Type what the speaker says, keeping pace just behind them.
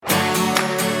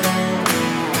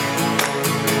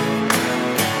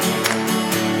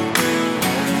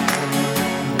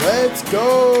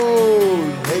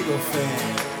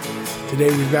Today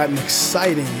we've got an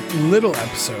exciting little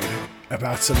episode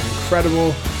about some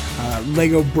incredible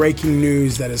Lego breaking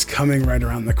news that is coming right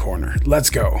around the corner. Let's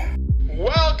go.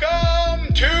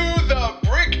 Welcome to the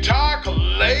Brick Talk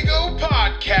Lego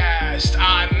Podcast.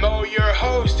 I'm Mo, your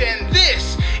host, and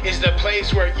this is the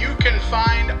place where you can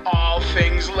find all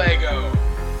things Lego.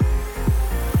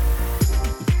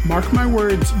 Mark my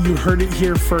words, you heard it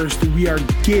here first. We are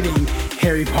getting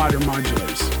Harry Potter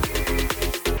modulars.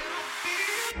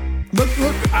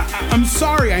 Look, I'm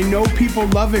sorry. I know people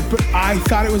love it, but I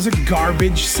thought it was a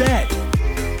garbage set.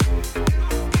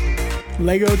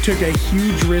 Lego took a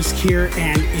huge risk here,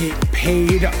 and it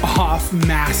paid off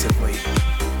massively.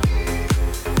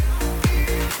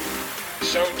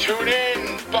 So tune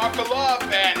in, buckle up,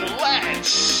 and let's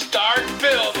start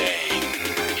building.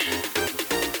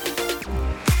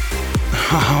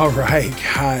 All right,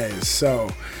 guys.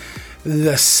 So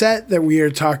the set that we are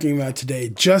talking about today,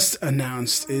 just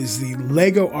announced, is the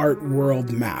Lego Art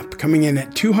World Map, coming in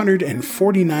at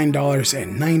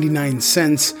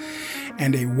 $249.99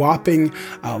 and a whopping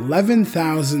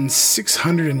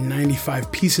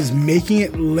 11,695 pieces, making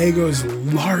it Lego's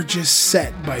largest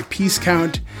set by piece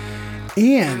count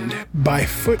and by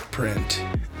footprint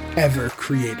ever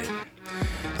created.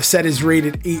 The set is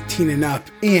rated 18 and up,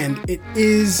 and it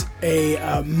is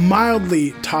a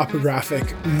mildly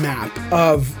topographic map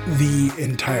of the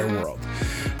entire world.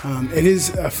 It is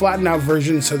a flattened out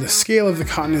version, so the scale of the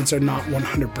continents are not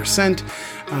 100%.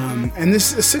 And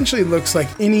this essentially looks like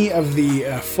any of the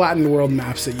flattened world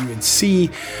maps that you would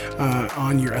see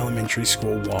on your elementary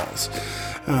school walls.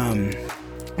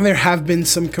 There have been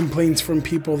some complaints from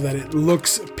people that it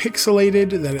looks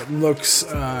pixelated, that it looks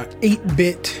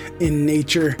 8-bit in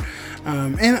nature,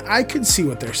 and I could see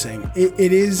what they're saying.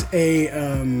 It is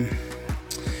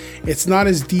it's not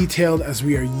as detailed as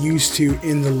we are used to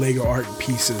in the Lego art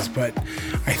pieces, but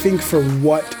I think for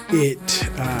what it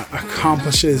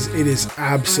accomplishes, it is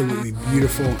absolutely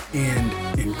beautiful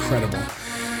and incredible.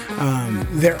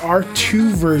 There are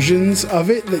two versions of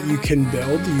it that you can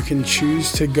build. You can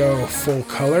choose to go full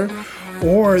color,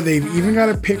 or they've even got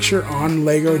a picture on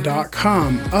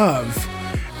Lego.com of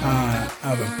a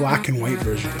black and white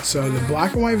version. So the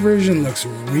black and white version looks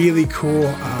really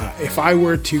cool. If I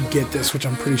were to get this, which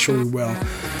I'm pretty sure we will,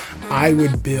 I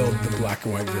would build the black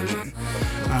and white version.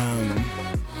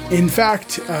 In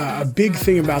fact, a big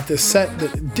thing about this set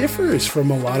that differs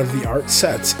from a lot of the art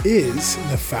sets is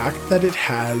the fact that it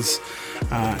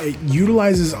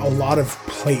utilizes a lot of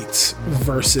plates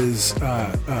versus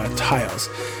tiles.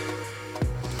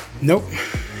 Nope.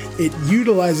 It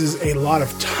utilizes a lot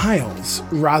of tiles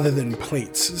rather than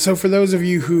plates. So for those of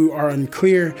you who are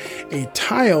unclear, a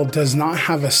tile does not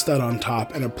have a stud on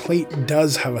top, and a plate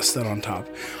does have a stud on top.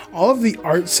 All of the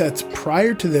art sets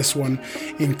prior to this one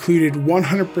included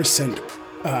 100%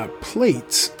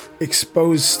 plates,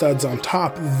 exposed studs on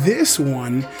top. This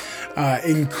one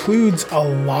includes a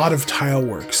lot of tile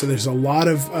work. So there's a lot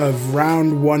of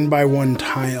round 1x1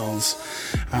 tiles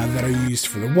that are used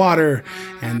for the water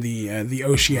and the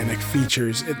oceanic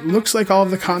features. It looks like all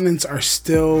of the continents are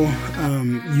still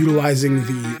utilizing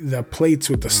the plates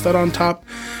with the stud on top,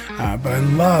 but I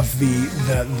love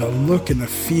the look and the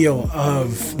feel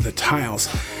of the tiles.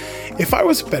 If I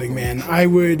was a betting man, I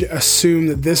would assume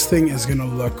that this thing is going to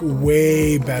look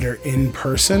way better in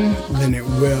person than it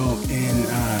will in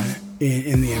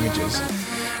the images.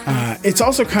 It's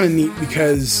also kind of neat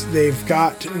because they've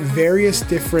got various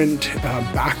different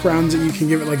backgrounds that you can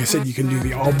give it. Like I said, you can do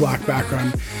the all black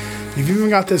background. You've even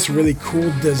got this really cool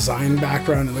design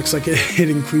background. It looks like it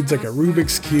includes like a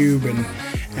Rubik's Cube and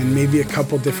maybe a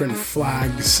couple different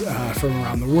flags from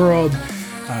around the world.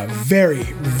 Very,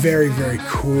 very, very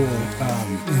cool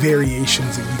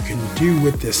variations that you can do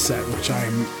with this set, which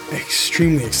I'm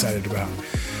extremely excited about.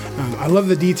 I love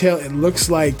the detail. It looks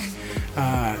like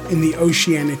in the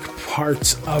oceanic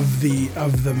parts of the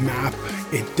map,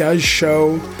 it does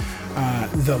show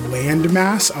the land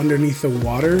mass underneath the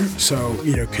water. So,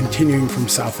 continuing from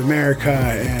South America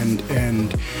and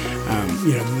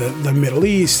the Middle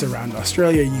East around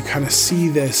Australia, you kind of see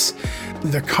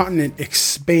the continent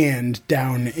expand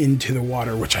down into the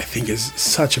water, which I think is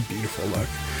such a beautiful look.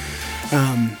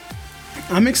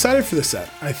 I'm excited for the set.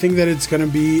 I think that it's going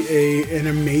to be an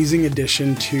amazing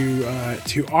addition to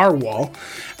our wall,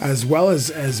 as well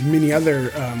as many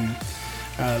other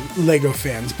Lego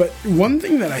fans. But one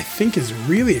thing that I think is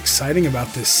really exciting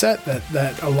about this set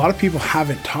that a lot of people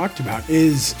haven't talked about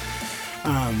is,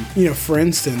 for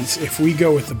instance, if we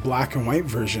go with the black and white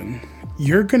version,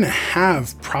 you're going to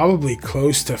have probably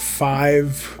close to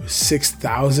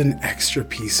 6,000 extra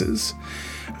pieces.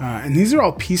 And these are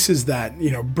all pieces that,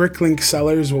 Bricklink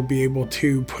sellers will be able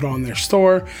to put on their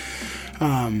store,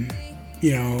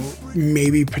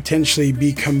 maybe potentially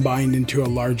be combined into a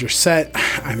larger set.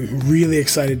 I'm really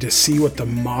excited to see what the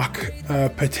mock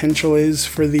potential is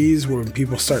for these, where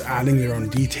people start adding their own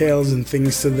details and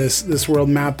things to this world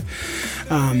map.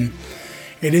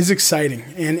 It is exciting,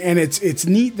 and it's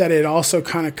neat that it also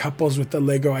kind of couples with the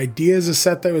LEGO Ideas, a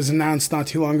set that was announced not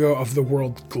too long ago of the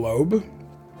world globe.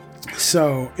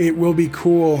 So it will be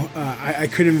cool. I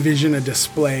could envision a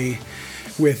display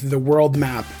with the world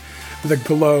map, the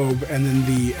globe, and then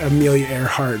the Amelia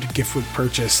Earhart gift with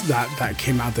purchase that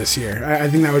came out this year. I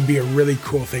think that would be a really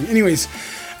cool thing. Anyways,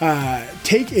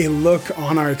 take a look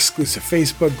on our exclusive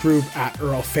Facebook group at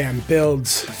Earl Fam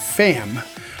Builds Fam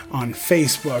on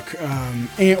Facebook,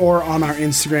 or on our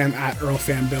Instagram at Earl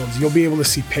Fam Builds. You'll be able to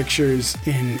see pictures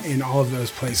in all of those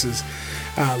places.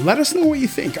 Let us know what you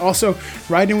think. Also,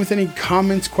 write in with any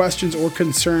comments, questions, or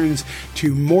concerns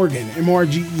to Morgan,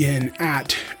 MORGEN,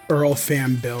 at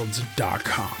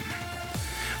earlfambuilds.com.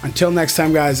 Until next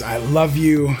time, guys, I love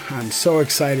you. I'm so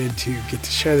excited to get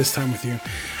to share this time with you.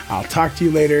 I'll talk to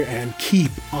you later, and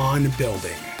keep on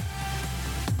building.